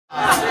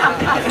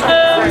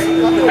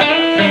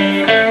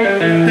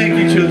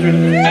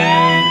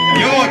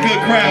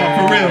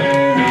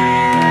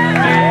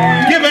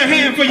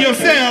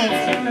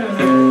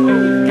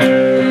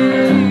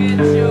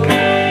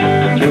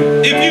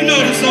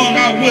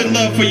would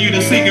love for you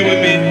to sing it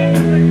with me.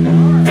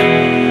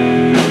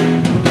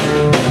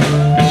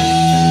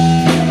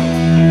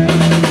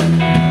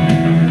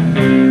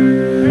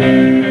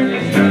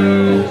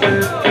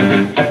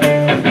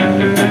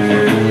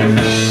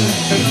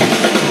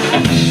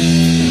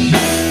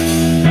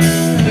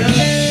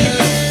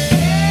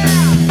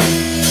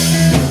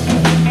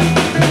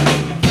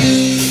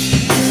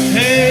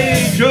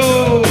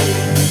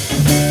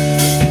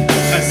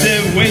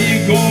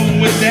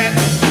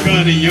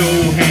 In your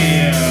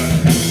hair.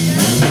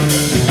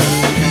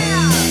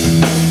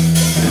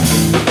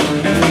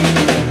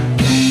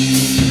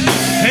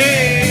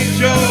 Hey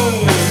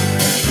Joe,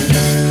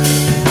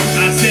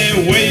 I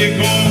said, where you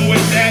going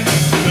with that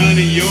gun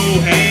in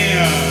your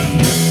hair?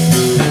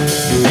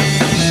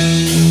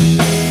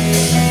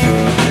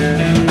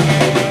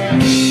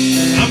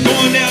 I'm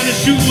going down to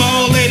shoot my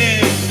old lady.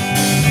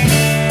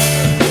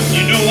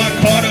 You know I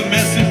caught her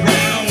messing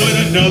around with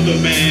another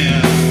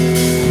man.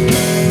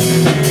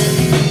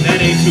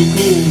 Too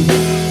cool.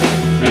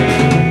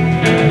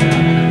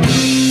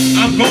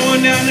 I'm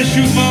going down to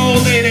shoot my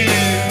old lady.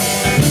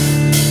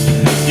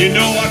 You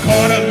know I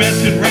caught her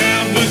messing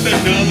around with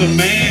another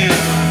man.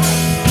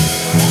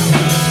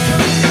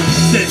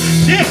 Said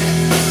shit.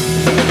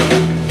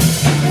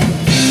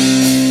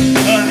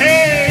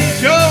 Hey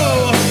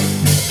Joe,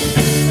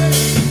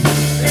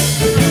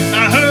 I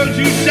heard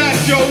you shot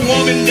your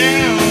woman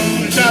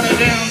down, shot her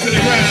down to the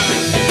ground.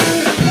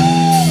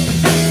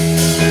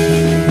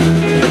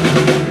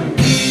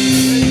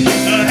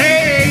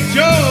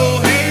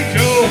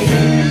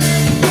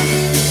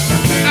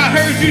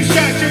 You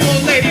shot your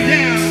old lady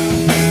down,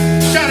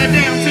 shot her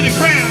down to the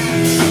ground.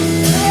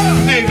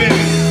 Hey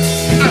baby,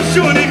 I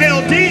sure the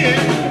hell did.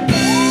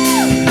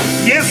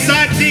 Yes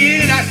I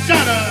did, I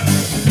shot her.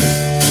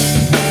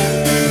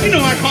 You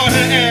know I caught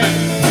her ass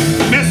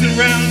messing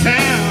around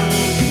town.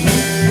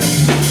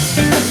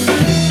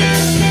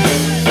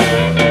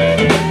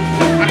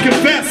 I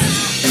confess,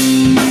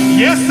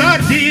 yes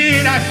I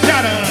did, I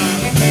shot her.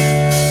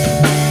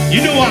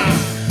 You know I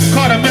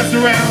caught her messing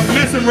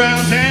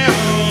around town.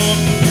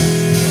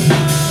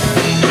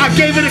 I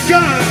gave it a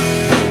gun.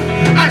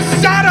 I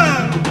shot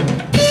her.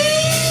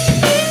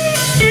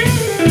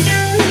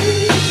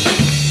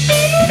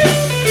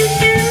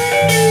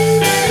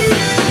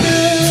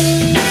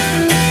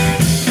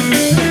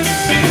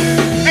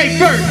 Hey,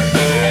 Bert,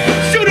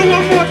 shoot her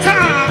one more time.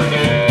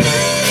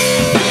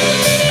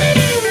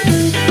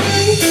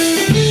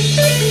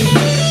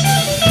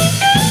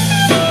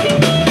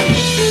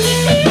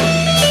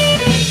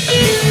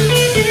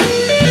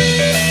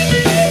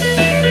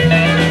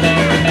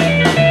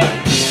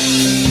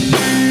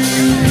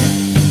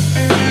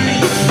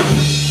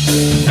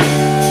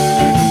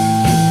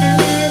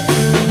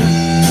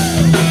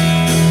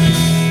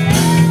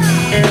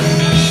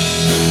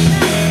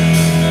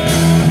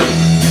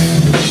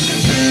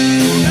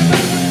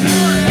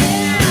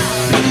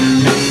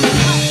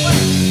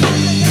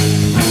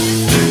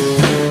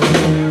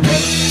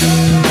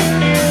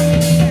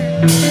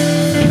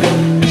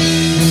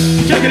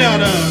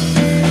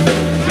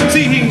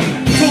 See, he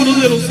told a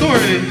little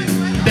story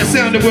that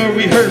sounded well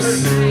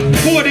rehearsed.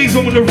 4 days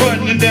on the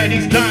run and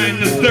daddy's dying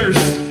of thirst.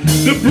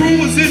 The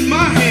brew was in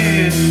my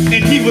hand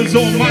and he was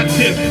on my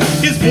tip.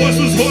 His voice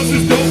was hoarse,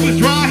 his throat was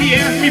dry. He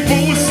asked me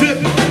for a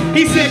sip.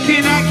 He said,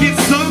 can I get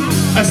some?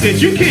 I said,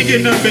 you can't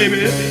get none,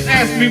 baby.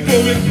 Asked me for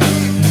it.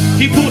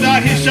 He pulled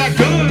out his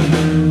shotgun,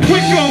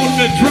 quick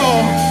on the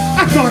draw.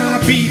 I thought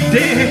I'd be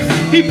dead.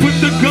 He put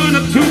the gun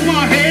up to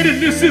my head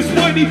and this is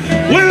what he,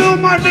 well,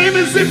 my name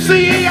is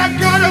MCA, I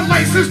got a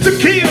license to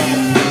kill.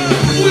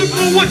 We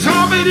know what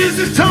time it is,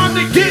 it's time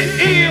to get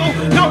ill.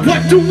 Now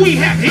what do we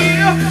have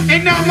here?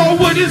 And now more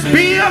what is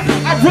beer?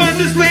 I run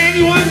this land,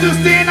 you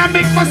understand, I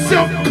make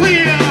myself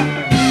clear.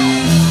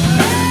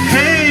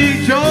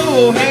 Hey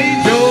Joe,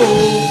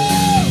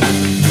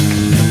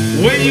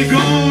 where you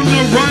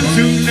gonna run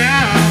to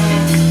now?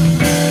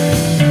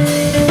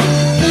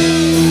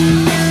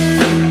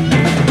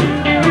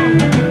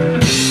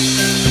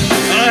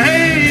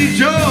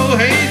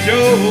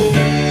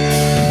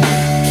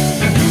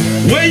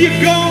 Where you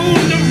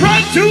gonna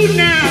run to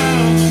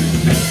now?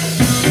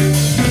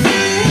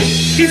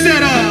 He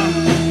said,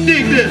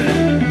 dig this.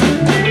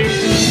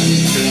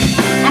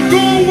 I'm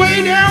going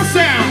way down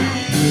south.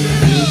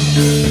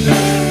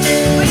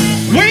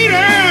 Way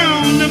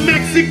down the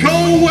Mexico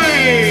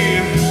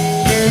way.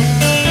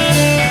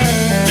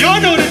 Y'all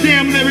know the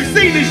damn lyrics,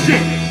 sing this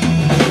shit.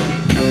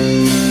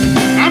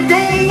 I'm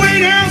going way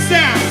down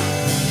south.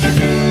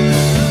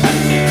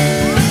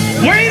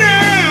 Way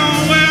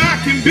down where I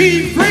can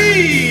be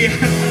free.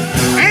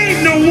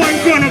 Ain't no one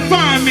gonna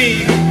find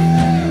me.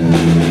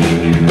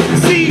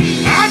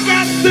 See, I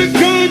got the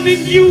gun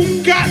and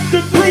you got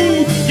the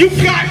brew. You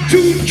got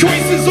two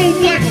choices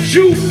on what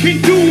you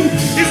can do.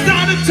 It's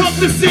not a tough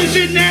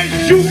decision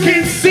as you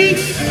can see.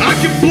 I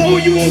can blow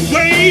you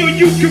away or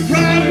you can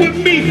ride with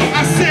me.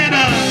 I said,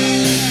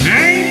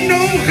 ain't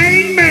no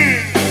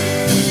hangman.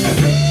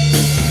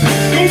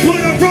 Don't put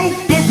a rope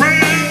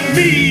around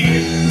me.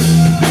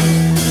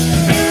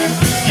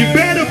 You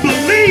better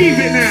believe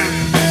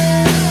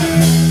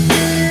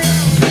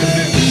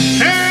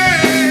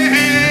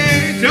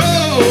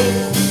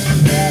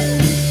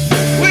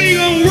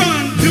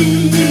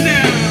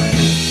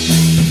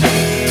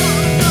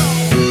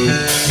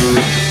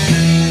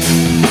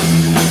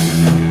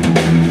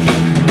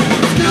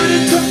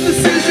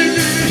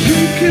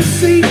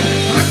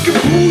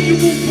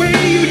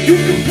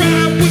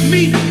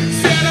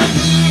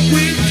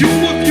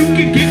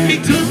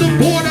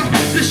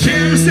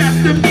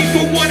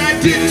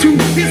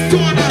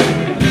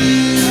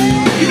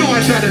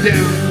that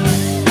down.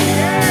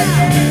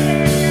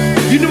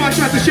 You know I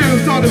tried to share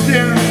those daughters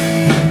down.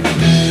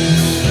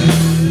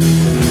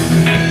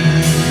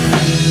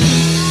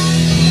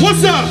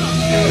 What's up?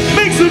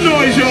 Make some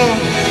noise,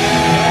 y'all.